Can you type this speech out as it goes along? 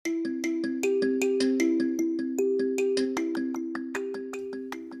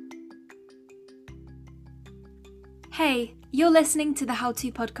Hey, you're listening to the How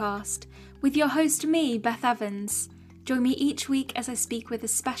To podcast with your host me, Beth Evans. Join me each week as I speak with a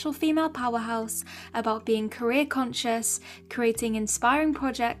special female powerhouse about being career conscious, creating inspiring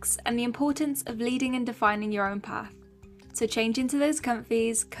projects, and the importance of leading and defining your own path. So change into those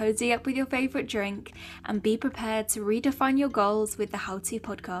comfies, cozy up with your favourite drink, and be prepared to redefine your goals with the How To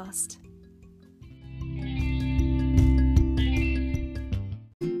podcast.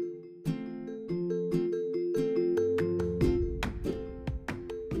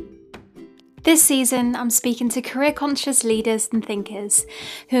 This season, I'm speaking to career-conscious leaders and thinkers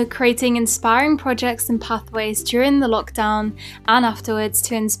who are creating inspiring projects and pathways during the lockdown and afterwards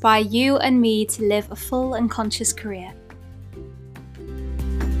to inspire you and me to live a full and conscious career.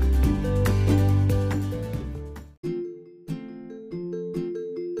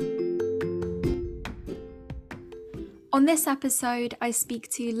 On this episode, I speak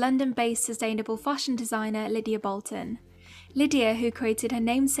to London-based sustainable fashion designer Lydia Bolton. Lydia, who created her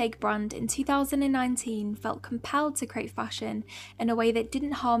namesake brand in 2019, felt compelled to create fashion in a way that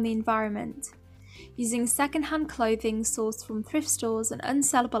didn't harm the environment. Using second-hand clothing sourced from thrift stores and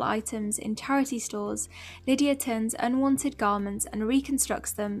unsellable items in charity stores, Lydia turns unwanted garments and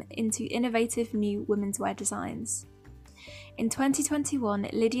reconstructs them into innovative new women's wear designs. In 2021,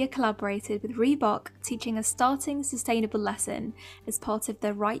 Lydia collaborated with Reebok, teaching a starting sustainable lesson as part of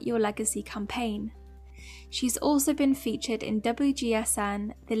the Write Your Legacy campaign. She's also been featured in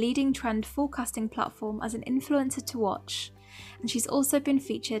WGSN, the leading trend forecasting platform, as an influencer to watch, and she's also been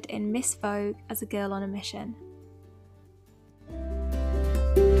featured in Miss Vogue as a girl on a mission.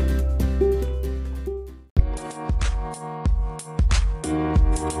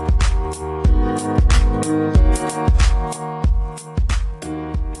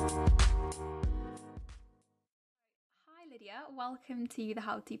 Hi Lydia, welcome to the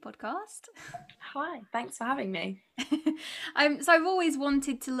How To podcast. Hi, thanks for having me. So I've always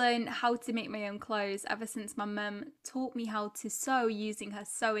wanted to learn how to make my own clothes ever since my mum taught me how to sew using her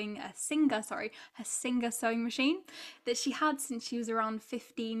Singer sewing machine that she had since she was around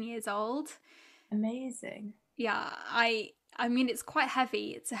 15 years old. Amazing. Yeah, I mean it's quite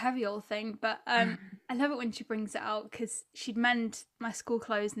heavy. It's a heavy old thing, but I love it when she brings it out because she'd mend my school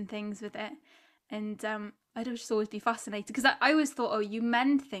clothes and things with it, and I'd just always be fascinated because I always thought, oh, you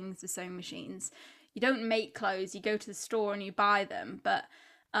mend things with sewing machines. You don't make clothes, you go to the store and you buy them. But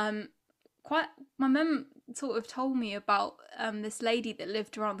my mum sort of told me about this lady that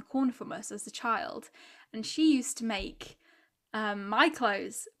lived around the corner from us as a child, and she used to make my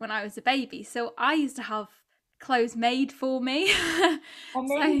clothes when I was a baby. So I used to have clothes made for me.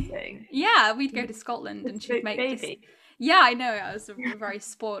 Amazing. So, yeah, we'd go to Scotland and she'd make baby. this. Yeah, I know. I was a very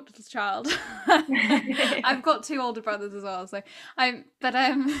spoiled little child. I've got two older brothers as well, so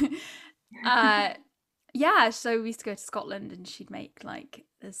yeah. So we used to go to Scotland, and she'd make like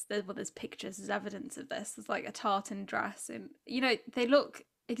there's pictures, there's evidence of this. There's like a tartan dress, and they look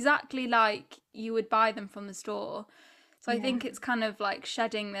exactly like you would buy them from the store. So I think it's kind of like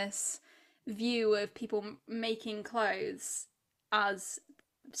shedding this view of people making clothes as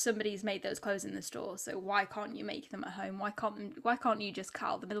somebody's made those clothes in the store, so why can't you make them at home? Why can't you just cut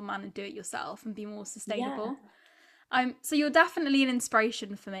out the middleman and do it yourself and be more sustainable? So you're definitely an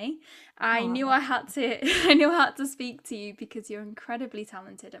inspiration for me. I knew I had to speak to you because you're incredibly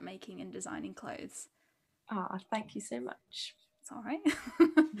talented at making and designing clothes. Thank you so much. It's all right.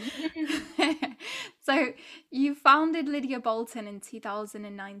 So you founded Lydia Bolton in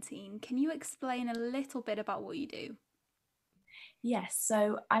 2019. Can you explain a little bit about what you do? Yes,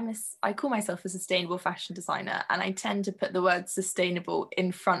 so I call myself a sustainable fashion designer, and I tend to put the word sustainable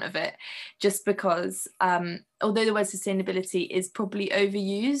in front of it just because although the word sustainability is probably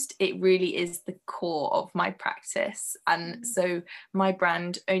overused, it really is the core of my practice. And so my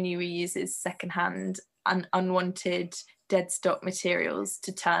brand only reuses secondhand and unwanted dead stock materials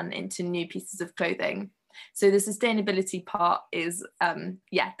to turn into new pieces of clothing. So the sustainability part is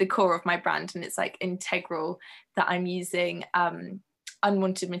the core of my brand, and it's like integral that I'm using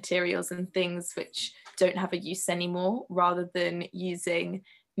unwanted materials and things which don't have a use anymore, rather than using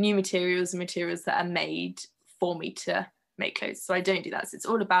new materials and materials that are made for me to make clothes. So I don't do that. So it's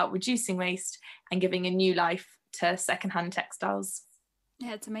all about reducing waste and giving a new life to secondhand textiles.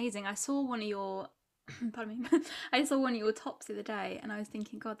 Yeah, it's amazing. I saw one of your pardon me. I saw one of your tops the other day, and I was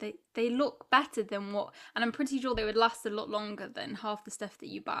thinking, God, they look better than what, and I'm pretty sure they would last a lot longer than half the stuff that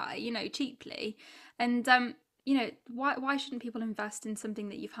you buy, cheaply. And why shouldn't people invest in something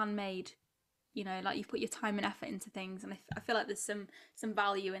that you've handmade? Like you've put your time and effort into things, and I feel like there's some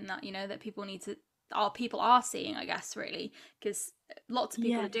value in that. That people are seeing, I guess, really, because lots of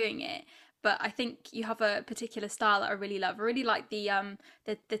people are doing it. but I think you have a particular style that I really love. I really like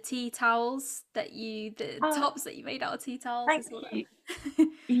the tea towels the Oh, tops that you made out of tea towels thank as well. you.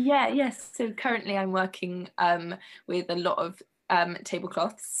 Yeah, yes. So currently I'm working with a lot of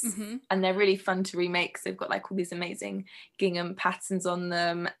tablecloths, Hmm. and they're really fun to remake. So they've got like all these amazing gingham patterns on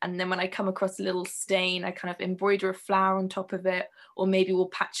them. And then when I come across a little stain, I kind of embroider a flower on top of it, or maybe we'll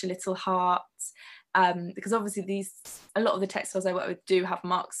patch a little heart. Because obviously a lot of the textiles I work with do have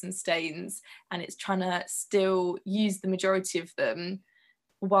marks and stains, and it's trying to still use the majority of them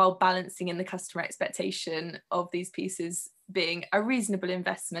while balancing in the customer expectation of these pieces being a reasonable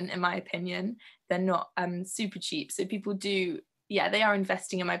investment, in my opinion. They're not super cheap. So people do, yeah, they are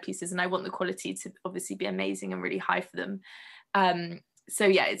investing in my pieces, and I want the quality to obviously be amazing and really high for them. So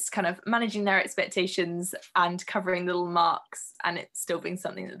yeah, it's kind of managing their expectations and covering little marks, and it's still being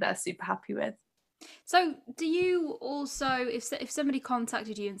something that they're super happy with. So, do you also, if somebody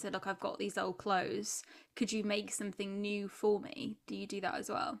contacted you and said, "Look, I've got these old clothes, could you make something new for me?" Do you do that as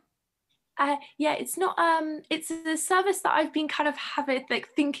well? Yeah, it's not it's a service that I've been kind of having like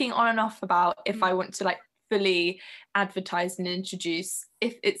thinking on and off about if I Mm. want to like fully advertise and introduce.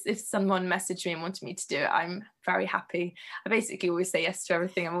 If someone messaged me and wanted me to do it, I'm very happy. I basically always say yes to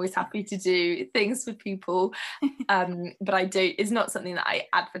everything. I'm always happy to do things for people. But it's not something that I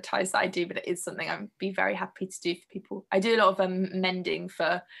advertise that I do, but it is something I'd be very happy to do for people. I do a lot of mending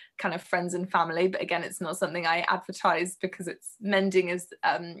for kind of friends and family, but again, it's not something I advertise because mending is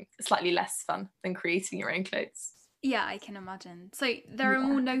slightly less fun than creating your own clothes. Yeah, I can imagine. So there are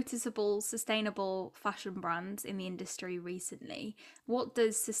more Yeah. noticeable sustainable fashion brands in the industry recently. What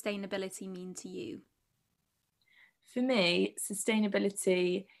does sustainability mean to you? For me,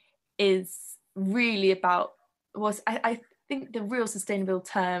 sustainability is really about I think the real sustainable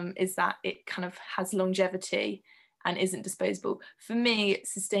term is that it kind of has longevity and isn't disposable. For me,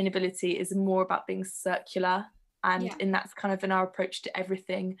 sustainability is more about being circular, Yeah. and that's kind of in our approach to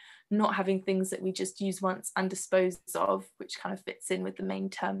everything, not having things that we just use once and dispose of, which kind of fits in with the main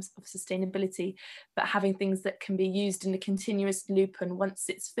terms of sustainability, but having things that can be used in a continuous loop, and once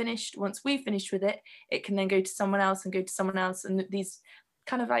we've finished with it, it can then go to someone else and go to someone else. And these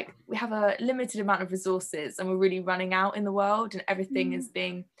kind of like, we have a limited amount of resources and we're really running out in the world, and everything Mm. is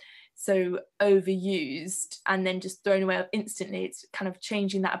being so overused and then just thrown away instantly. It's kind of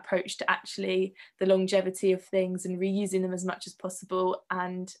changing that approach to actually the longevity of things and reusing them as much as possible,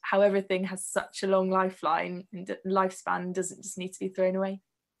 and how everything has such a long lifeline and lifespan doesn't just need to be thrown away.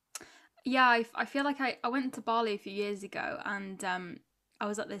 Yeah, I feel like I went to Bali a few years ago, and I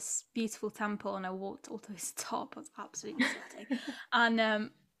was at this beautiful temple and I walked all to this top. I was absolutely sweating.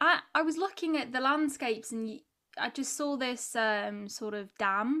 And I was looking at the landscapes, and I just saw this sort of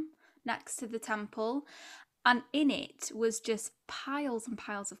dam next to the temple, and in it was just piles and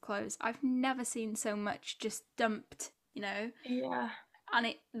piles of clothes. I've never seen so much just dumped, Yeah,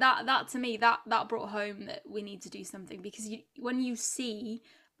 and that to me that brought home that we need to do something, because when you see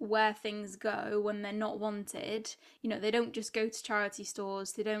where things go when they're not wanted, they don't just go to charity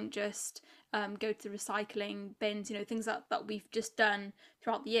stores, they don't just go to recycling bins, things that we've just done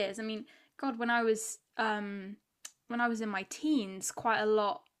throughout the years. I mean, God, when I was in my teens, quite a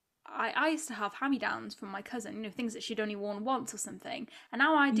lot. I used to have hand-me-downs from my cousin, things that she'd only worn once or something. And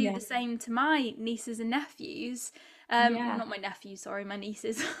now I do yeah, the same to my nieces and nephews. yeah. Not my nephews, sorry, my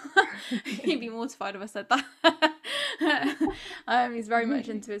nieces. He'd be mortified if I said that. He's very much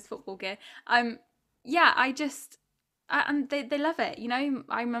into his football gear. Yeah, and they love it.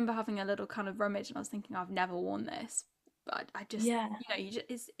 I remember having a little kind of rummage, and I was thinking, I've never worn this, but I just, Yeah,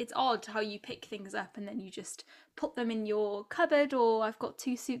 it's odd how you pick things up and then you just put them in your cupboard. Or I've got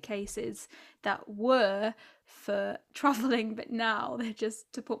two suitcases that were for traveling, but now they're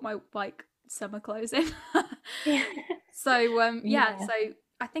just to put my like summer clothes in. yeah. So yeah, Yeah, so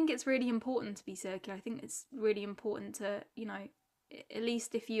I think it's really important to be circular. I think it's really important to, at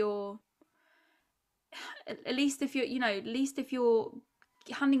least if you're at least if you're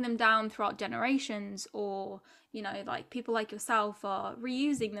handing them down throughout generations, or like people like yourself are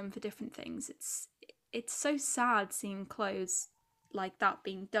reusing them for different things. It's so sad seeing clothes like that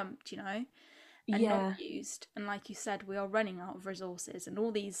being dumped, and not yeah, used. And like you said, we are running out of resources, and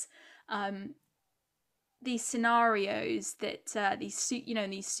all these scenarios that these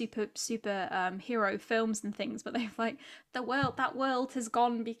super hero films and things, but they've like, that world has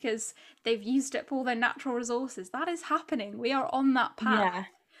gone because they've used up all their natural resources. That is happening. We are on that path, yeah,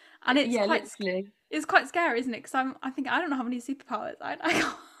 and yeah, literally. it's quite scary, isn't it? Because I think I don't have any superpowers. I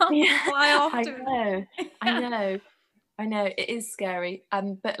can't Yeah, fly off I to know, I yeah. know, I know. It is scary.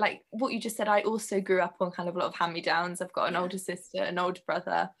 But like what you just said, I also grew up on kind of a lot of hand-me-downs. I've got an Yeah. older sister, an older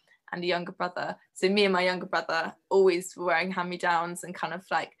brother, and a younger brother. So me and my younger brother always were wearing hand-me-downs and kind of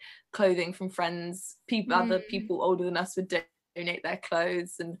like clothing from friends. Other people older than us would donate their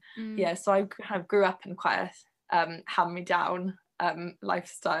clothes, and so I kind of grew up in quite a hand-me-down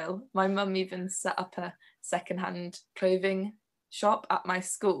lifestyle. My mum even set up a secondhand clothing shop at my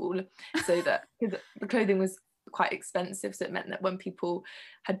school, so that the clothing was quite expensive, so it meant that when people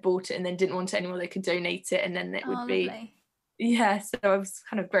had bought it and then didn't want it anymore, they could donate it, and then it would be lovely. so I was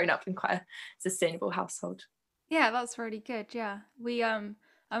kind of grown up in quite a sustainable household. Yeah, that's really good. Yeah, we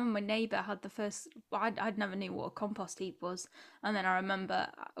I remember my neighbour had the first. Well, I'd never knew what a compost heap was, and then I remember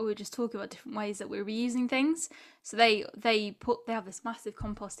we were just talking about different ways that we were reusing things. So they have this massive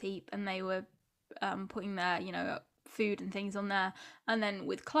compost heap, and they were putting their food and things on there, and then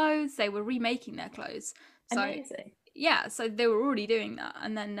with clothes they were remaking their clothes. So Amazing. yeah, so they were already doing that,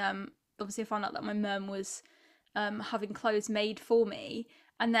 and then obviously I found out that my mum was having clothes made for me.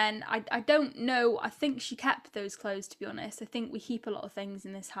 And then I don't know, I think she kept those clothes, to be honest. I think we keep a lot of things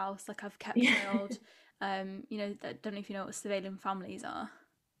in this house. Like I've kept my old, I don't know if you know what surveillance families are.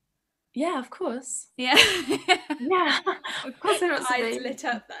 Yeah, of course. Yeah. Yeah, of course. Eyes lit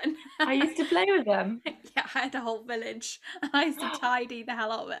up then. I used to play with them. Yeah, I had a whole village. I used to tidy the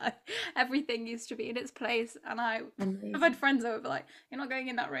hell out of it. Everything used to be in its place. And I've had friends over like, you're not going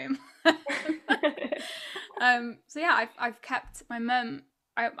in that room. So yeah, I've kept my mum.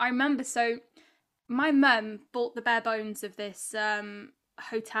 I remember, so my mum bought the bare bones of this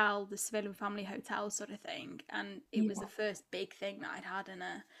hotel, the Civilian Family Hotel sort of thing, and it was the first big thing that I'd had in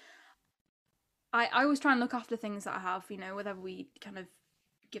a. I always try and look after things that I have, whether we kind of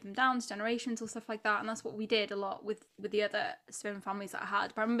give them down to generations or stuff like that, and that's what we did a lot with the other Civilian families that I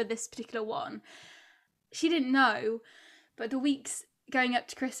had. But I remember this particular one, she didn't know, but the weeks going up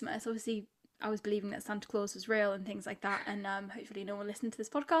to Christmas, obviously I was believing that Santa Claus was real and things like that, and hopefully no one listening to this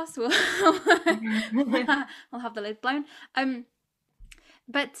podcast will have the lid blown.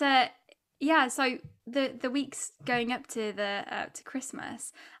 But yeah, so the weeks going up to to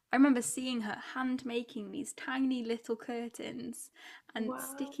Christmas, I remember seeing her hand making these tiny little curtains and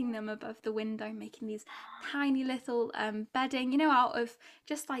sticking them above the window, making these tiny little bedding, out of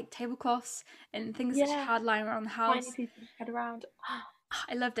just like tablecloths and things that she had lying around the house. Tiny pieces she had around.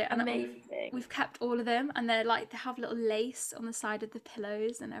 I loved it. And we've kept all of them, and they have little lace on the side of the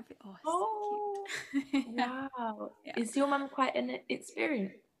pillows and everything. Oh, it's so cute. Wow. Yeah. Is your mum quite an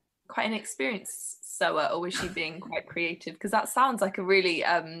experienced sewer, or was she being quite creative? Because that sounds like a really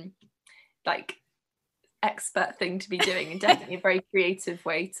like expert thing to be doing, and definitely a very creative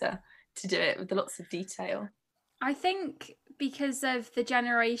way to do it with lots of detail. I think because of the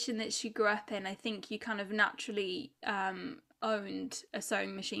generation that she grew up in, I think you kind of naturally owned a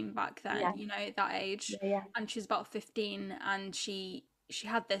sewing machine back then, at that age. And she was about 15, and she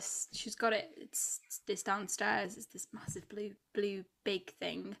had this, she's got it, it's this downstairs, it's this massive blue big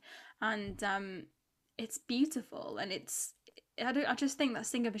thing, and it's beautiful. And I just think that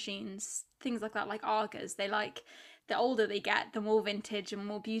Singer machines, things like that, like Argas, they like, the older they get, the more vintage and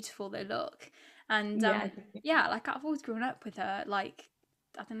more beautiful they look. And like I've always grown up with her, like,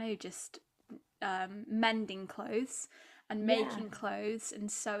 I don't know, just mending clothes and making clothes and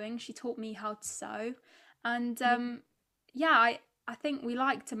sewing. She taught me how to sew. And I think we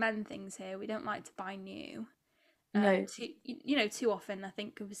like to mend things here. We don't like to buy new. No. Too often. I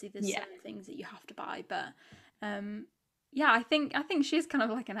think obviously there's certain things that you have to buy, but I think she's kind of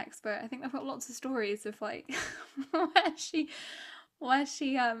like an expert. I think I've got lots of stories of like where she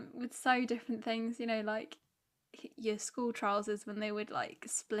would sew different things, like your school trousers when they would like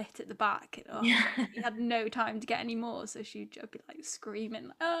split at the back, and you had no time to get any more, so she'd be like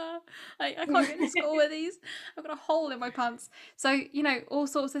screaming, I can't get to school with these, I've got a hole in my pants. So all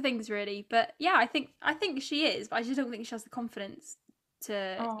sorts of things really. But yeah, I think she is, but I just don't think she has the confidence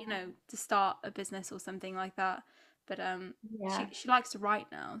to to start a business or something like that. But she likes to write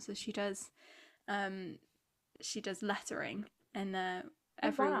now, so she does lettering, and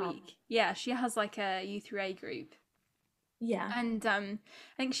every week. Yeah, she has like a U3A group. Yeah. And I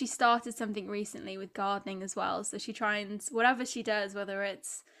think she started something recently with gardening as well. So she tries, whatever she does, whether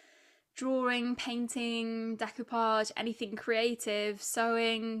it's drawing, painting, decoupage, anything creative,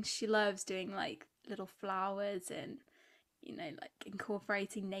 sewing, she loves doing like little flowers and, like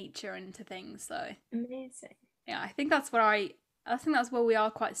incorporating nature into things. So amazing. Yeah, I think that's where we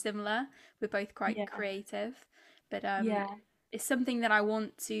are quite similar. We're both quite creative. But it's something that I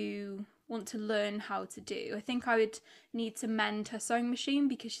want to learn how to do. I think I would need to mend her sewing machine,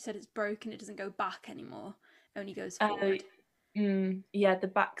 because she said it's broken, it doesn't go back anymore, it only goes forward.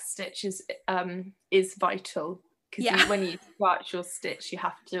 The back stitch is vital. because Yeah. when you start your stitch, you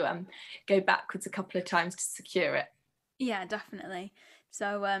have to go backwards a couple of times to secure it. Yeah, definitely.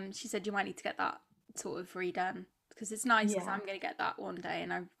 So she said you might need to get that sort of redone because it's nice because Yeah. I'm going to get that one day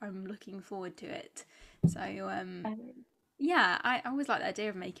and I'm looking forward to it. So yeah, I always like the idea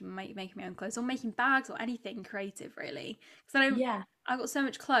of making my own clothes or making bags or anything creative really because Yeah. I got so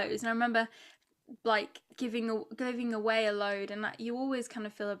much clothes and I remember like giving away a load and you always kind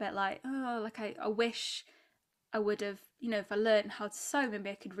of feel a bit like, oh, like I wish I would have, if I learned how to sew,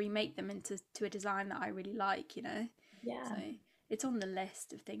 maybe I could remake them into a design that I really like, Yeah. So it's on the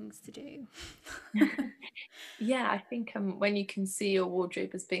list of things to do. Yeah, I think when you can see your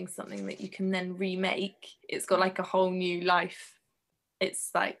wardrobe as being something that you can then remake, it's got like a whole new life.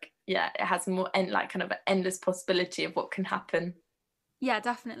 It's like, yeah, it has more like kind of an endless possibility of what can happen. Yeah,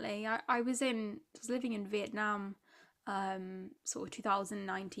 definitely. I was living in Vietnam, sort of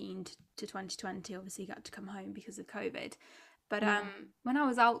 2019 to 2020. Obviously, got to come home because of COVID. But Yeah. when I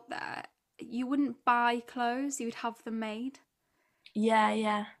was out there, you wouldn't buy clothes; you would have them made. Yeah,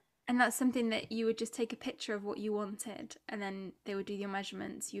 yeah. And that's something that you would just take a picture of what you wanted, and then they would do your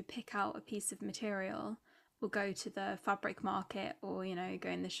measurements. You pick out a piece of material, or go to the fabric market, or go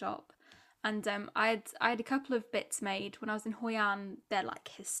in the shop. And I had a couple of bits made when I was in Hoi An. They're like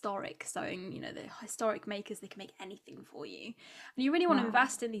historic sewing, the historic makers. They can make anything for you, and you really want to Wow.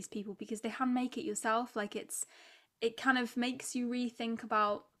 invest in these people because they hand make it yourself. Like it kind of makes you rethink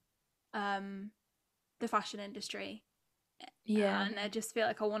about the fashion industry, Yeah. and I just feel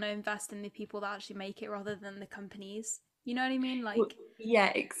like I want to invest in the people that actually make it rather than the companies. You know what I mean? Well, Like,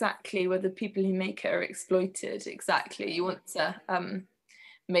 yeah, exactly. Where the people who make it are exploited. Exactly. You want to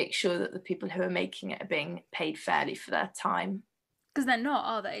make sure that the people who are making it are being paid fairly for their time because they're not,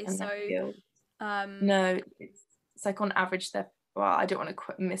 are they? and their So, skills. um, No, it's like on average they're, well, I don't want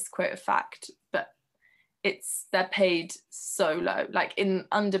to misquote a fact, but they're paid so low, like in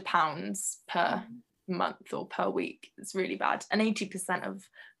under pounds per month or per week. It's really bad. And 80% of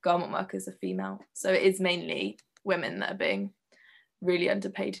garment workers are female. So it is mainly women that are being really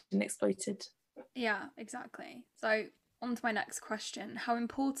underpaid and exploited. yeah, exactly. So, on to my next question. How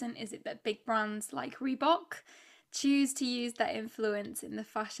important is it that big brands like Reebok choose to use their influence in the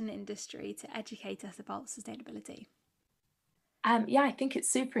fashion industry to educate us about sustainability? Yeah, I think it's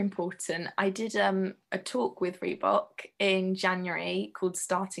super important. I did a talk with Reebok in January called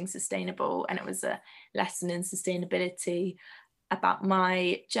Starting Sustainable, and it was a lesson in sustainability about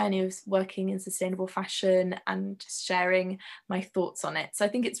my journey of working in sustainable fashion and just sharing my thoughts on it. So I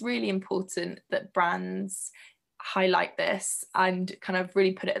think it's really important that brands highlight this and kind of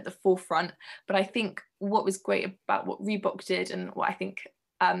really put it at the forefront. But I think what was great about what Reebok did, and what I think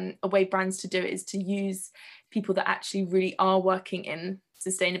a way brands to do it, is to use people that actually really are working in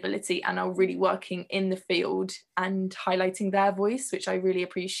sustainability and are really working in the field and highlighting their voice, which I really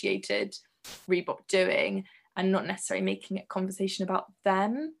appreciated Reebok doing, and not necessarily making it conversation about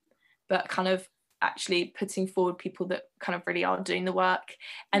them, but kind of actually putting forward people that kind of really are doing the work,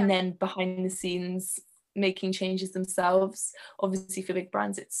 and then behind the scenes making changes themselves. Obviously for big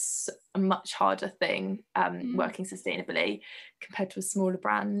brands it's a much harder thing, working sustainably compared to a smaller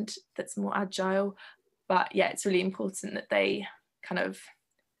brand that's more agile. But yeah, it's really important that they kind of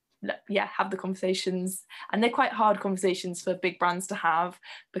have the conversations, and they're quite hard conversations for big brands to have,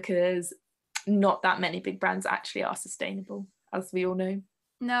 because not that many big brands actually are sustainable, as we all know.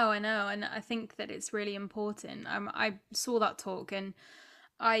 No, I know, and I think that it's really important. I saw that talk, and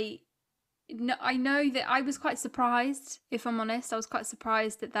I no, I know that I was quite surprised, if I'm honest. I was quite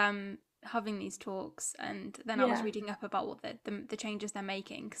surprised at them having these talks, and then I was Yeah, reading up about what the changes they're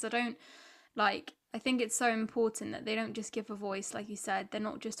making because I think it's so important that they don't just give a voice, like you said. They're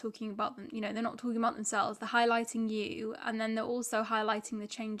not just talking about them, they're not talking about themselves. They're highlighting you, and then they're also highlighting the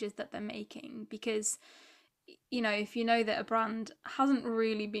changes that they're making because if you know that a brand hasn't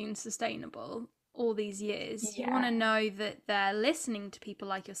really been sustainable all these years, you want yeah, to know that they're listening to people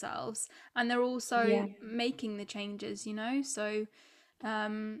like yourselves and they're also yeah, making the changes, So,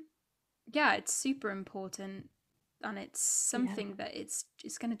 um, yeah, it's super important, and it's yeah, something that it's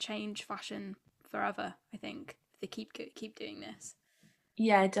going to change fashion forever. I think if they keep doing this.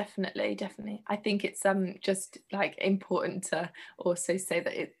 yeah, definitely, definitely. I think it's just like important to also say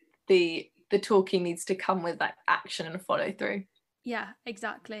that the talking needs to come with like action and follow through. Yeah,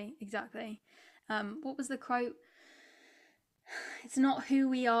 exactly, exactly. What was the quote? It's not who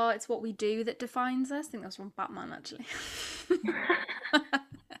we are, it's what we do that defines us. I think that's from Batman, actually.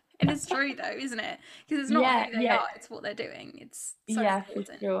 It is true, though, isn't it? Because it's not Yeah, who they yeah, are, it's what they're doing. It's so yeah, for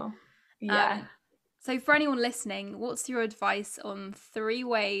important. sure. Yeah. Um, so, for anyone listening, what's your advice on 3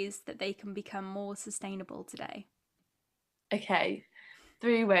 ways that they can become more sustainable today? Okay,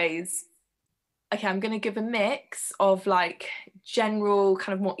 3 ways. Okay, I'm going to give a mix of like general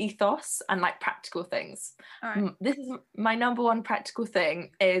kind of more ethos and like practical things. All right. This is my number one practical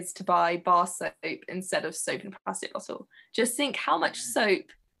thing, is to buy bar soap instead of soap in a plastic bottle. Just think how much soap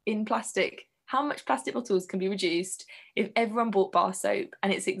in plastic, how much plastic bottles can be reduced if everyone bought bar soap,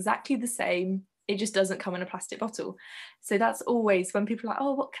 and it's exactly the same. It just doesn't come in a plastic bottle. So that's always when people are like,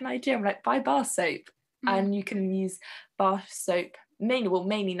 oh, what can I do? I'm like, buy bar soap. And you can use bar soap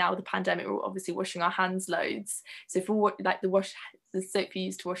mainly now with the pandemic, we're obviously washing our hands loads. So for like the soap you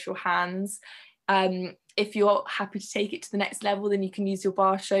use to wash your hands, if you're happy to take it to the next level, then you can use your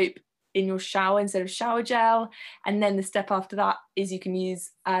bar soap in your shower instead of shower gel. And then the step after that is you can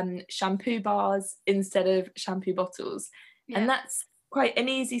use shampoo bars instead of shampoo bottles. Yeah. And that's quite an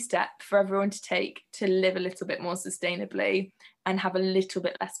easy step for everyone to take to live a little bit more sustainably and have a little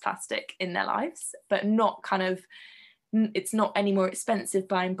bit less plastic in their lives, but not kind of, it's not any more expensive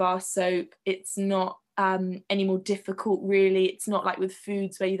buying bar soap. It's not any more difficult, really. It's not like with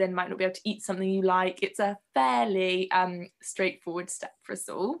foods where you then might not be able to eat something you like. It's a fairly straightforward step for us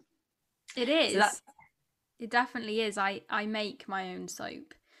all. It is. So that's it definitely is. I make my own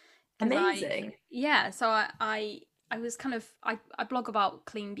soap. amazing. So I was kind of, I blog about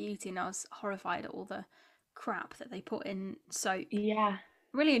clean beauty, and I was horrified at all the crap that they put in soap. Yeah.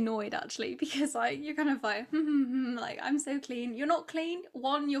 Really annoyed actually, because like you're kind of like, like, I'm so clean. You're not clean.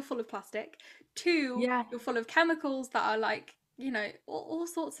 One, you're full of plastic. Two, Yeah. you're full of chemicals that are like, all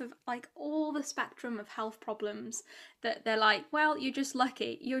sorts of, like, all the spectrum of health problems that they're like, well, you're just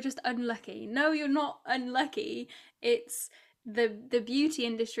lucky. You're just unlucky. No, you're not unlucky. It's the beauty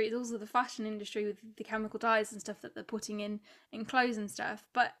industry. It's also the fashion industry with the chemical dyes and stuff that they're putting in clothes and stuff.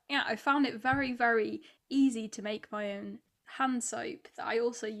 But yeah, I found it very, very easy to make my own hand soap that I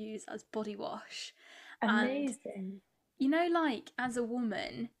also use as body wash. Amazing. And like, as a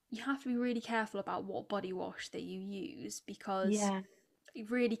woman, you have to be really careful about what body wash that you use, because Yeah. it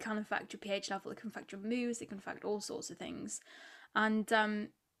really can affect your pH level. It can affect your moods. It can affect all sorts of things. And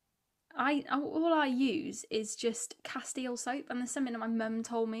all I use is just Castile soap. And there's something that my mum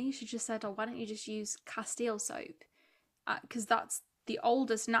told me. She just said, "Oh, why don't you just use Castile soap? Because that's the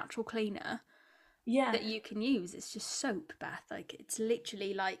oldest natural cleaner Yeah. that you can use." It's just soap, Beth. Like, it's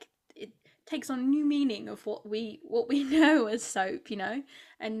literally like, it takes on new meaning of what we know as soap,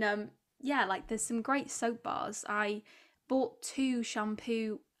 And yeah, like, there's some great soap bars. I bought 2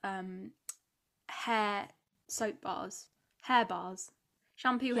 shampoo hair soap bars, hair bars,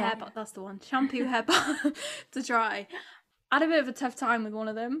 shampoo Yeah. hair bar. That's the one. Shampoo hair bar to try. I had a bit of a tough time with one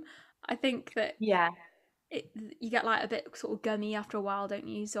of them. I think that Yeah. you get like a bit sort of gummy after a while, don't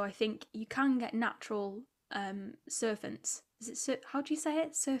you? So I think you can get natural surfactants. Is it how do you say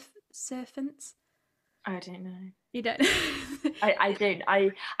it? Surfactants? I don't know. You don't. I don't.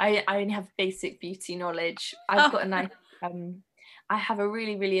 I only have basic beauty knowledge. I've got a nice I have a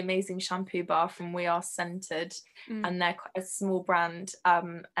really, really amazing shampoo bar from We Are Scented, and they're quite a small brand.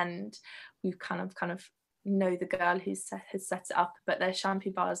 And we've kind of know the girl has set it up, but their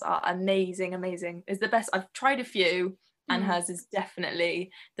shampoo bars are amazing. It's the best. I've tried a few, and hers is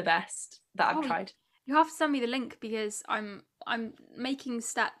definitely the best that I've tried. You have to send me the link, because I'm making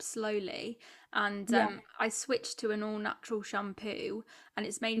steps slowly, and I switched to an all natural shampoo, and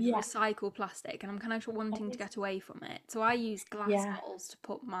it's made of recycled plastic, and I'm kind of wanting to get away from it. So I use glass bottles to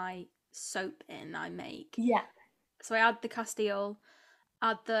put my soap in I make. Yeah. So I add the Castile,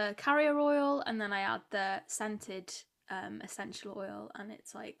 add the carrier oil, and then I add the scented essential oil, and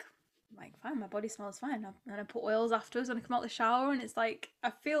it's like fine, my body smells fine. And I put oils afterwards when I come out the shower, and it's like, I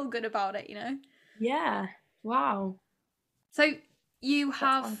feel good about it, Yeah. Wow. So you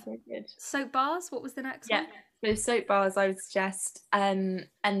have so good. soap bars. What was the next one? So soap bars, I would suggest. And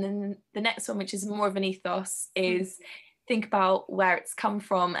then the next one, which is more of an ethos, is think about where it's come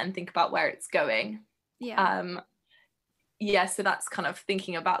from and think about where it's going. So that's kind of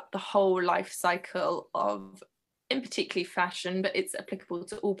thinking about the whole life cycle of, in particularly fashion, but it's applicable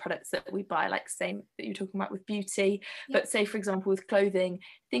to all products that we buy, like same that you're talking about with beauty. But say, for example, with clothing,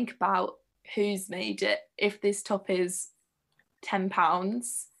 think about who's made it. If this top is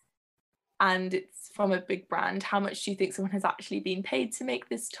 £10 and it's from a big brand, how much do you think someone has actually been paid to make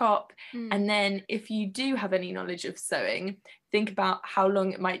this top? And then if you do have any knowledge of sewing, think about how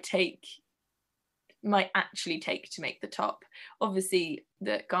long it might actually take to make the top. Obviously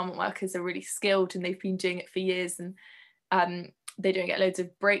the garment workers are really skilled and they've been doing it for years, and they don't get loads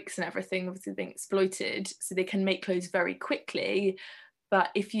of breaks and everything, obviously being exploited, so they can make clothes very quickly. But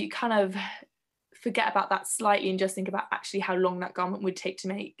if you kind of forget about that slightly and just think about actually how long that garment would take to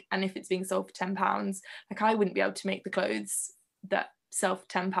make. And if it's being sold for £10, like I wouldn't be able to make the clothes that sell for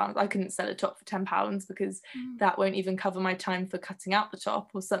 £10. I couldn't sell a top for £10 because that won't even cover my time for cutting out the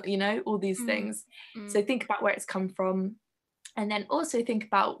top or something, you know, all these things. So think about where it's come from, and then also think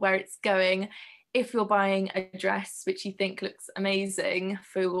about where it's going. If you're buying a dress which you think looks amazing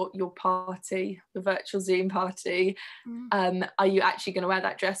for your party, the virtual Zoom party, are you actually going to wear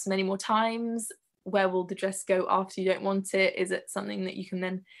that dress many more times? Where will the dress go after you don't want it? Is it something that you can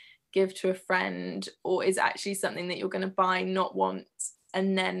then give to a friend, or is it actually something that you're going to buy, not want,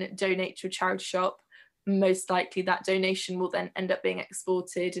 and then donate to a charity shop? Most likely that donation will then end up being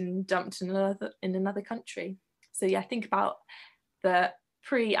exported and dumped in another country. So yeah, think about the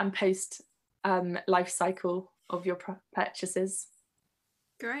pre and post life cycle of your purchases.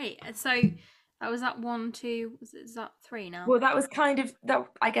 Great. And so that was that 1, 2, is that 3 now? Well, that was kind of that.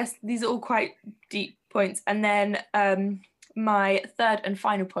 I guess these are all quite deep points. And then my third and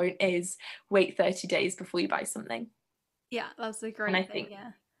final point is wait 30 days before you buy something. Yeah, that's a great thing.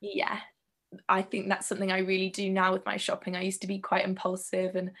 Yeah, I think that's something I really do now with my shopping. I used to be quite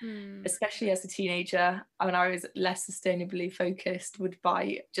impulsive, and especially as a teenager, when I was less sustainably focused, would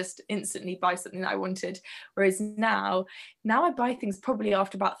instantly buy something that I wanted. Whereas now I buy things probably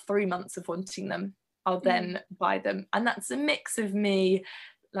after about 3 months of wanting them. I'll then buy them, and that's a mix of me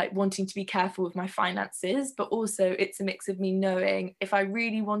like wanting to be careful with my finances, but also it's a mix of me knowing if I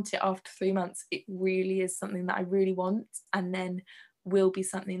really want it after 3 months, it really is something that I really want, and then will be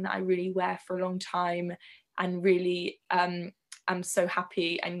something that I really wear for a long time, and really am so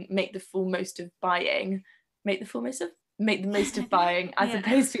happy and make the most of buying, as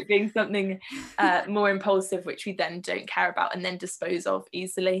opposed to it being something more impulsive, which we then don't care about and then dispose of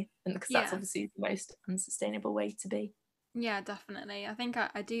easily, and because that's obviously the most unsustainable way to be. Yeah, definitely. I think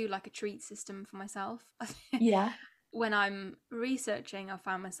I do like a treat system for myself. Yeah. When I'm researching, I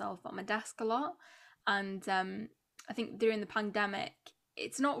find myself at my desk a lot, and I think during the pandemic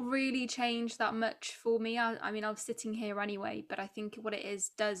it's not really changed that much for me. I mean, I was sitting here anyway, but I think what it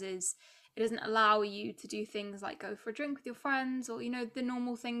does is it doesn't allow you to do things like go for a drink with your friends, or, you know, the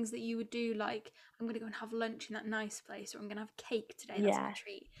normal things that you would do, like I'm going to go and have lunch in that nice place, or I'm going to have cake today, that's my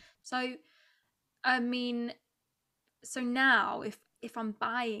treat. So, I mean, so now if I'm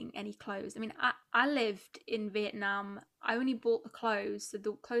buying any clothes, I mean, I lived in Vietnam. I only bought the clothes, so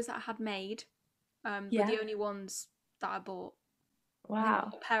the clothes that I had made were the only ones that I bought. Wow. I think I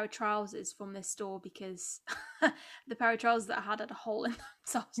got a pair of trousers from this store because the pair of trousers that I had a hole in them,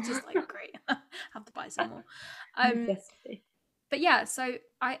 so I was just like, great, I have to buy some more. But yeah, so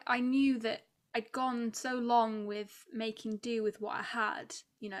I knew that I'd gone so long with making do with what I had,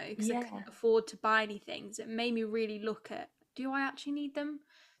 you know, because I couldn't afford to buy anything. So it made me really look at, do I actually need them?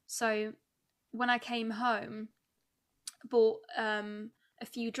 So when I came home, I bought a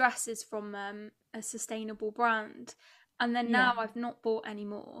few dresses from a sustainable brand, and then now I've not bought any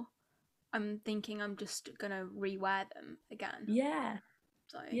more. I'm thinking I'm just gonna rewear them again. Yeah.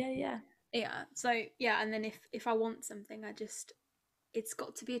 So yeah. So yeah, and then if I want something, it's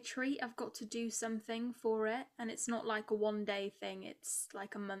got to be a treat. I've got to do something for it, and it's not like a one day thing. It's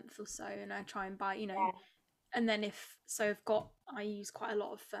like a month or so, and I try and buy, you know. And then I use quite a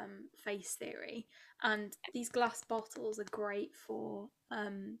lot of Face Theory, and these glass bottles are great for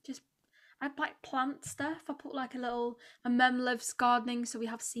just, I like plant stuff. I put like my mum loves gardening, so we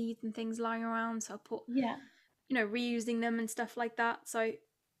have seeds and things lying around, so I put, you know, reusing them and stuff like that. So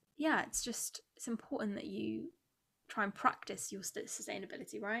yeah, it's important that you try and practice your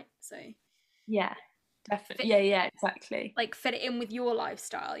sustainability, right? So yeah, definitely. Yeah, exactly. Like fit it in with your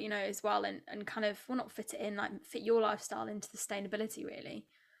lifestyle, you know, as well, and kind of, well, not fit it in, like fit your lifestyle into sustainability, really.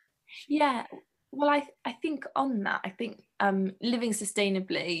 Yeah, well, I think on that, I think living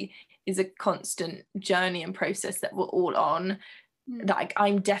sustainably is a constant journey and process that we're all on. Like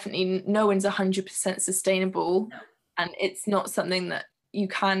I'm definitely, no one's 100% sustainable, and it's not something that you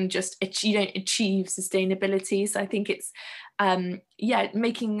can just you don't achieve sustainability. So I think it's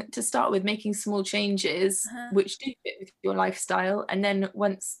making small changes which do fit with your lifestyle, and then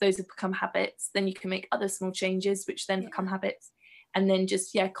once those have become habits, then you can make other small changes which then become habits, and then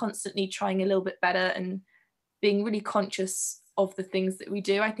just constantly trying a little bit better and being really conscious of the things that we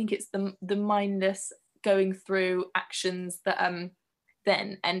do. I think it's the mindless going through actions that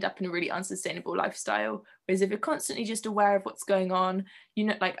then end up in a really unsustainable lifestyle. Whereas if you're constantly just aware of what's going on, you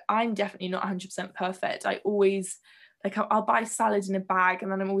know, like I'm definitely not 100% perfect. I always, like, I'll buy salad in a bag,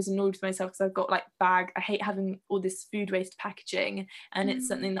 and then I'm always annoyed with myself because I've got like I hate having all this food waste packaging, and it's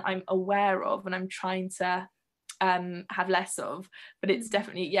something that I'm aware of, and I'm trying to have less of. But it's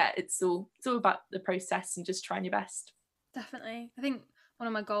definitely, it's all about the process and just trying your best. Definitely. I think one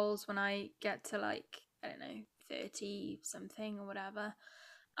of my goals when I get to like, I don't know, 30 something or whatever,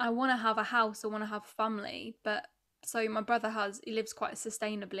 I want to have a house, I want to have a family. But so my brother he lives quite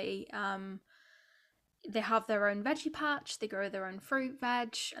sustainably. They have their own veggie patch, they grow their own fruit,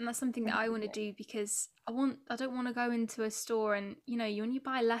 veg, and that's something that I want to do because I don't want to go into a store and, you know, when you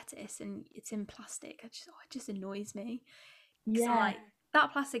buy lettuce and it's in plastic, it just annoys me. Because I'm like,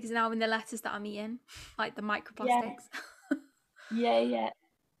 that plastic is now in the lettuce that I'm eating, like the microplastics. Yeah.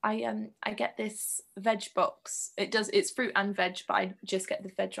 I get this veg box. It's fruit and veg, but I just get the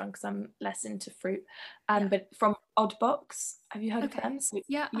veg one because I'm less into fruit. But from Odd Box, have you heard of them? So,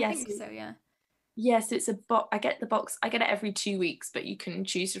 Yeah, I think so, yeah. Yeah, so it's a box. I get the box. I get it every 2 weeks, but you can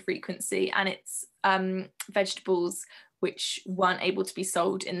choose your frequency, and it's vegetables which weren't able to be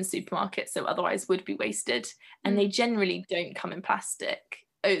sold in the supermarket, so otherwise would be wasted. And they generally don't come in plastic.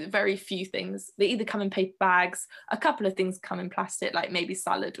 Very few things. They either come in paper bags. A couple of things come in plastic, like maybe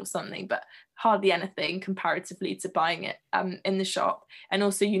salad or something, but hardly anything comparatively to buying it in the shop. And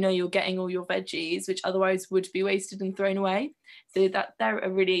also, you know, you're getting all your veggies, which otherwise would be wasted and thrown away. So that they're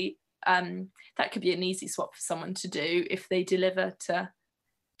a really that could be an easy swap for someone to do if they deliver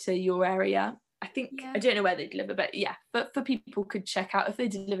to your area. I think, I don't know where they deliver, but but for people could check out if they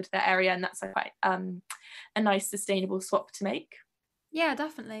deliver to their area, and that's quite a nice sustainable swap to make. Yeah,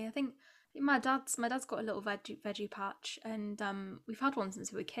 definitely. I think my dad's got a little veggie patch, and we've had one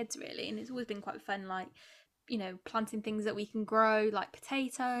since we were kids, really, and it's always been quite fun, like, you know, planting things that we can grow, like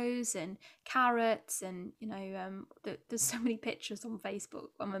potatoes and carrots, and, you know, there's so many pictures on Facebook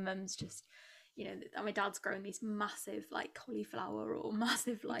where my mum's just, you know, my dad's growing these massive like cauliflower or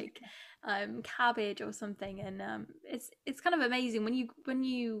massive like cabbage or something, and it's kind of amazing when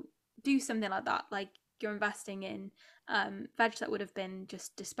you do something like that, like you're investing in veg that would have been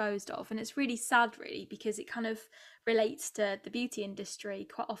just disposed of. And it's really sad, really, because it kind of relates to the beauty industry.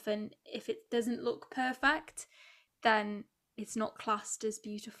 Quite often, if it doesn't look perfect, then it's not classed as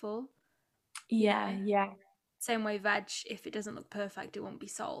beautiful. Yeah. Same way veg, if it doesn't look perfect, it won't be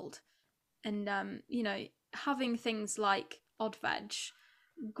sold. And you know, having things like Odd Veg,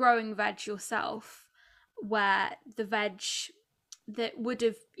 growing veg yourself, where the veg that would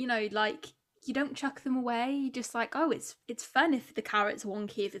have, you know, like, you don't chuck them away. You just like, oh, it's fun if the carrot's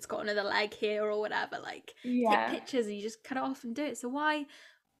wonky, if it's got another leg here or whatever. Like, take pictures and you just cut it off and do it. So why?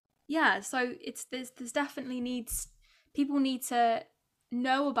 Yeah. So there's definitely people need to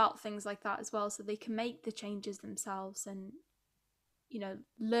know about things like that as well, so they can make the changes themselves and, you know,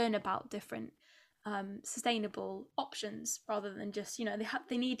 learn about different sustainable options, rather than just, you know,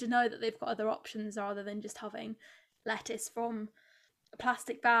 they need to know that they've got other options rather than just having lettuce from a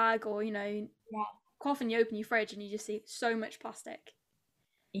plastic bag, or, you know, quite often you open your fridge and you just see so much plastic.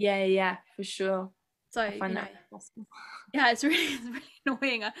 Yeah, for sure. So, I find you know, that possible. yeah, it's really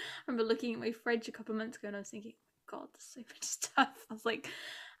annoying. I remember looking at my fridge a couple of months ago and I was thinking, oh God, there's so much stuff. I was like,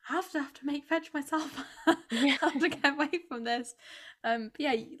 I have to make veg myself. I have to get away from this. But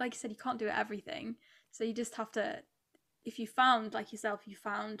yeah, like you said, you can't do everything. So you just have to, if you found, like yourself, you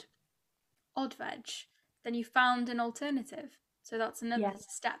found Odd Veg, then you found an alternative. So that's another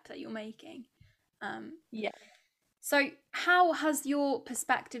step that you're making. Yeah. So how has your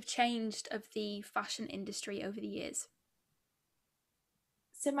perspective changed of the fashion industry over the years?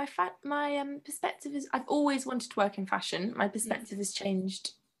 So my perspective is, I've always wanted to work in fashion. My perspective has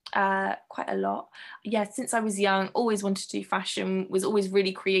changed quite a lot. Yeah, since I was young, always wanted to do fashion, was always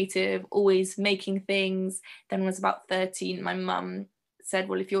really creative, always making things. Then when I was about 13, my mum said,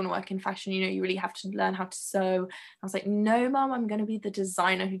 well, if you want to work in fashion, you know, you really have to learn how to sew. I was like, no, mum, I'm going to be the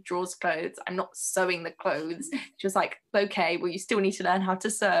designer who draws clothes. I'm not sewing the clothes. She was like, okay, well, you still need to learn how to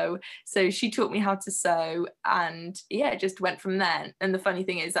sew. So she taught me how to sew, and it just went from there. And the funny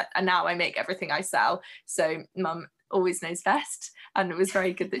thing is that now I make everything I sell. So mum always knows best, and it was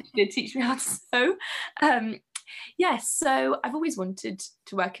very good that she did teach me how to sew. So I've always wanted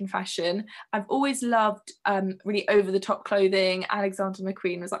to work in fashion. I've always loved really over the top clothing. Alexander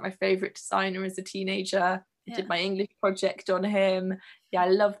McQueen was like my favorite designer as a teenager. I did my English project on him. I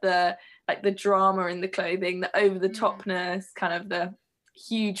love the drama in the clothing, the over the topness, kind of the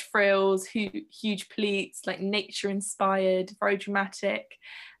huge frills, huge pleats, like nature inspired, very dramatic.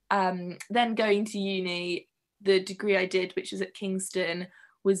 Then going to uni, the degree I did, which was at Kingston,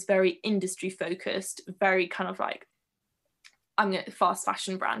 was very industry focused, very kind of like, I'm a fast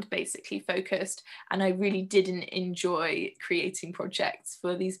fashion brand basically focused, and I really didn't enjoy creating projects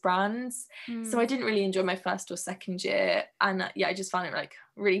for these brands. So I didn't really enjoy my first or second year, and I just found it like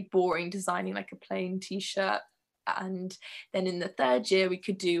really boring designing like a plain t-shirt. And then in the third year we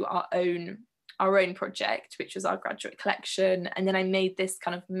could do our own project, which was our graduate collection. And then I made this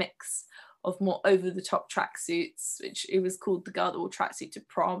kind of mix of more over the top tracksuits, which it was called the Girl That Wore Tracksuit to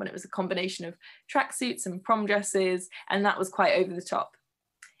Prom, and it was a combination of tracksuits and prom dresses, and that was quite over the top.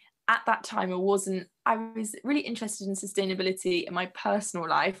 At that time, I was really interested in sustainability in my personal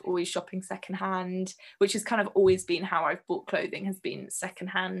life, always shopping secondhand, which has kind of always been how I've bought clothing, has been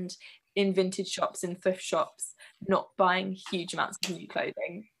secondhand in vintage shops, in thrift shops, not buying huge amounts of new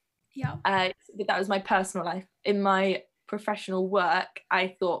clothing. Yeah. But that was my personal life. In my professional work,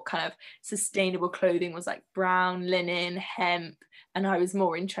 I thought kind of sustainable clothing was like brown linen, hemp, and I was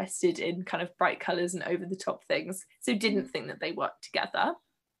more interested in kind of bright colours and over the top things, so didn't think that they worked together.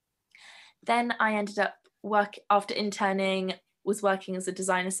 Then I ended up after interning, was working as a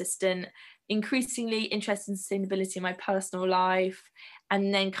design assistant, increasingly interested in sustainability in my personal life,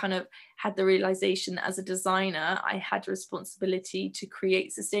 and then kind of had the realization that as a designer, I had a responsibility to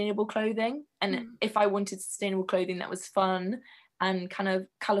create sustainable clothing. And if I wanted sustainable clothing that was fun and kind of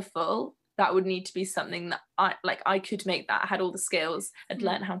colourful, that would need to be something that I could make that. I had all the skills, I'd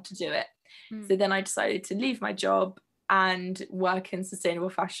learned how to do it. So then I decided to leave my job and work in sustainable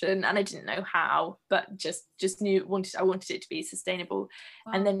fashion, and I didn't know how, but just knew I wanted it to be sustainable.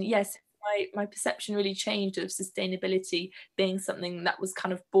 Wow. And then yes, my perception really changed of sustainability being something that was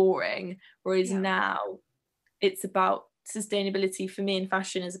kind of boring, whereas now it's about sustainability for me in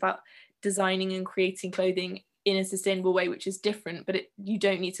fashion is about designing and creating clothing in a sustainable way, which is different, but you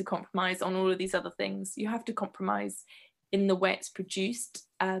don't need to compromise on all of these other things. You have to compromise in the way it's produced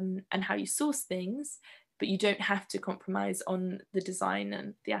and how you source things, but you don't have to compromise on the design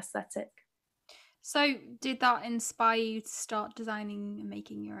and the aesthetic. So did that inspire you to start designing and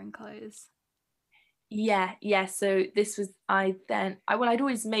making your own clothes? Yeah. So this was I'd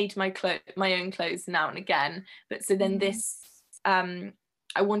always made my own clothes now and again, but so then this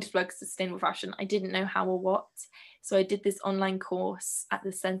I wanted to work in sustainable fashion. I didn't know how or what, so I did this online course at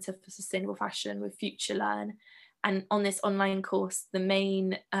the Centre for Sustainable Fashion with FutureLearn. And on this online course, the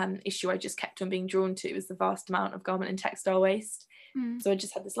main issue I just kept on being drawn to was the vast amount of garment and textile waste. So I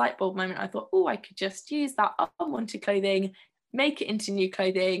just had this light bulb moment. I thought, I could just use that unwanted clothing, make it into new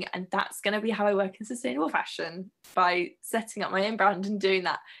clothing, and that's going to be how I work in sustainable fashion, by setting up my own brand and doing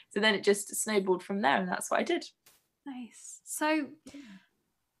that. So then it just snowballed from there, and that's what I did. Nice. So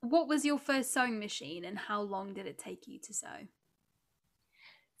what was your first sewing machine, and how long did it take you to sew?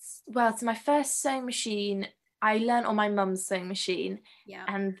 Well, so my first sewing machine, I learned on my mum's sewing machine,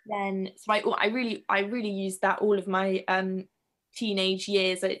 and then so I really used that all of my teenage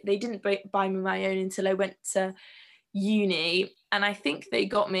years. They didn't buy me my own until I went to uni, and I think they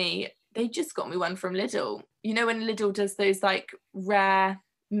just got me one from Lidl. You know, when Lidl does those like rare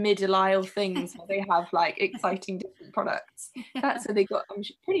middle aisle things where they have like exciting different products. That's where they got. I'm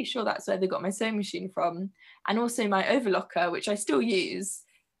pretty sure that's where they got my sewing machine from, and also my overlocker, which I still use,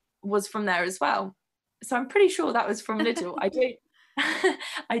 was from there as well. So I'm pretty sure that was from Lidl.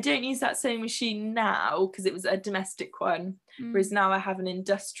 I don't use that sewing machine now because it was a domestic one, whereas now I have an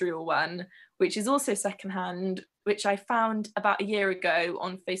industrial one, which is also secondhand, which I found about a year ago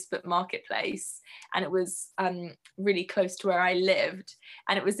on Facebook Marketplace, and it was really close to where I lived.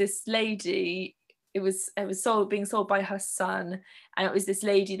 And it was this lady. It was being sold by her son, and it was this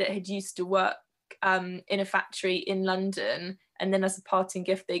lady that had used to work in a factory in London. And then as a parting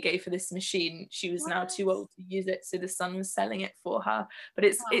gift they gave for this machine, she was now too old to use it, so the son was selling it for her. But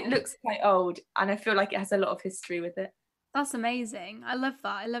it looks quite old, and I feel like it has a lot of history with it. That's amazing. I love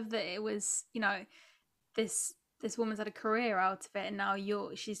that. I love that it was, this woman's had a career out of it, and now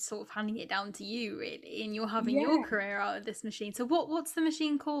she's sort of handing it down to you, really, and you're having your career out of this machine. So what's the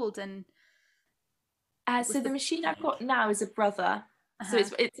machine called? And so the machine I've got now is a Brother. So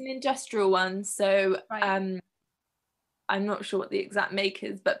it's an industrial one. So I'm not sure what the exact make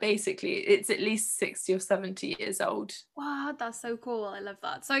is, but basically it's at least 60 or 70 years old. Wow, that's so cool. I love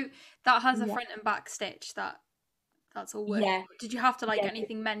that. So that has a front and back stitch that's all working. Yeah. Did you have to get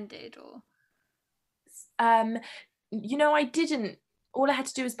anything mended or? I didn't. All I had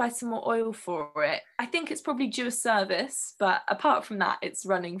to do was buy some more oil for it. I think it's probably due a service, but apart from that, it's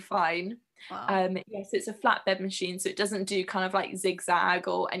running fine. Wow. Yes, it's a flatbed machine, so it doesn't do kind of like zigzag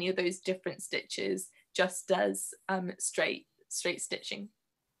or any of those different stitches, just does straight stitching.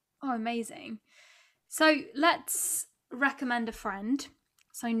 Oh, amazing. So let's recommend a friend.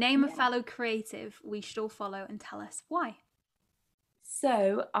 So name a fellow creative we should all follow and tell us why.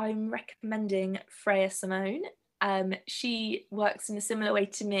 So I'm recommending Freya Simone. She works in a similar way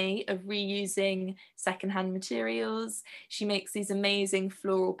to me of reusing secondhand materials. She makes these amazing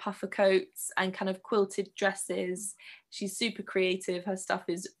floral puffer coats and kind of quilted dresses. She's super creative. Her stuff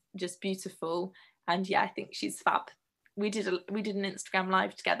is just beautiful. And yeah, I think she's fab. We did an Instagram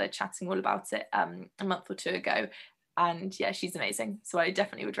live together chatting all about it a month or two ago. And yeah, she's amazing. So I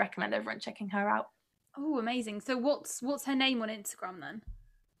definitely would recommend everyone checking her out. Oh, amazing. So what's her name on Instagram then?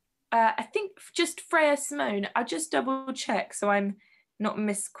 I think just Freya Simone. I'll just double check so I'm not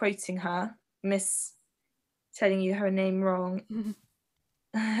misquoting her, telling you her name wrong.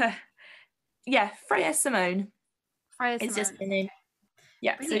 Yeah, Freya Simone. Freya It's Simone. just her name.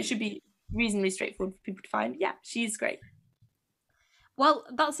 Yeah, Brilliant. so it should be reasonably straightforward for people to find. Yeah, she's great. Well,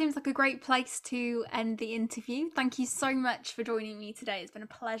 that seems like a great place to end the interview. Thank you so much for joining me today. It's been a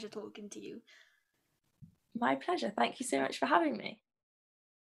pleasure talking to you. My pleasure. Thank you so much for having me.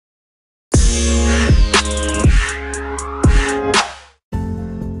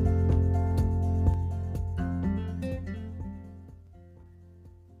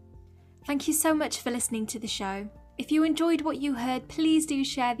 Thank you so much for listening to the show. If you enjoyed what you heard, please do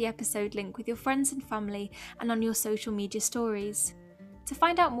share the episode link with your friends and family and on your social media stories. To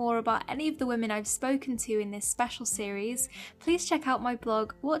find out more about any of the women I've spoken to in this special series, please check out my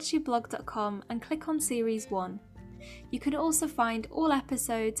blog whatsyourblog.com and click on Series 1. You can also find all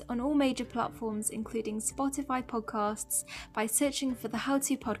episodes on all major platforms including Spotify podcasts by searching for the How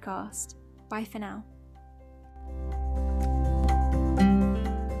To podcast. Bye for now.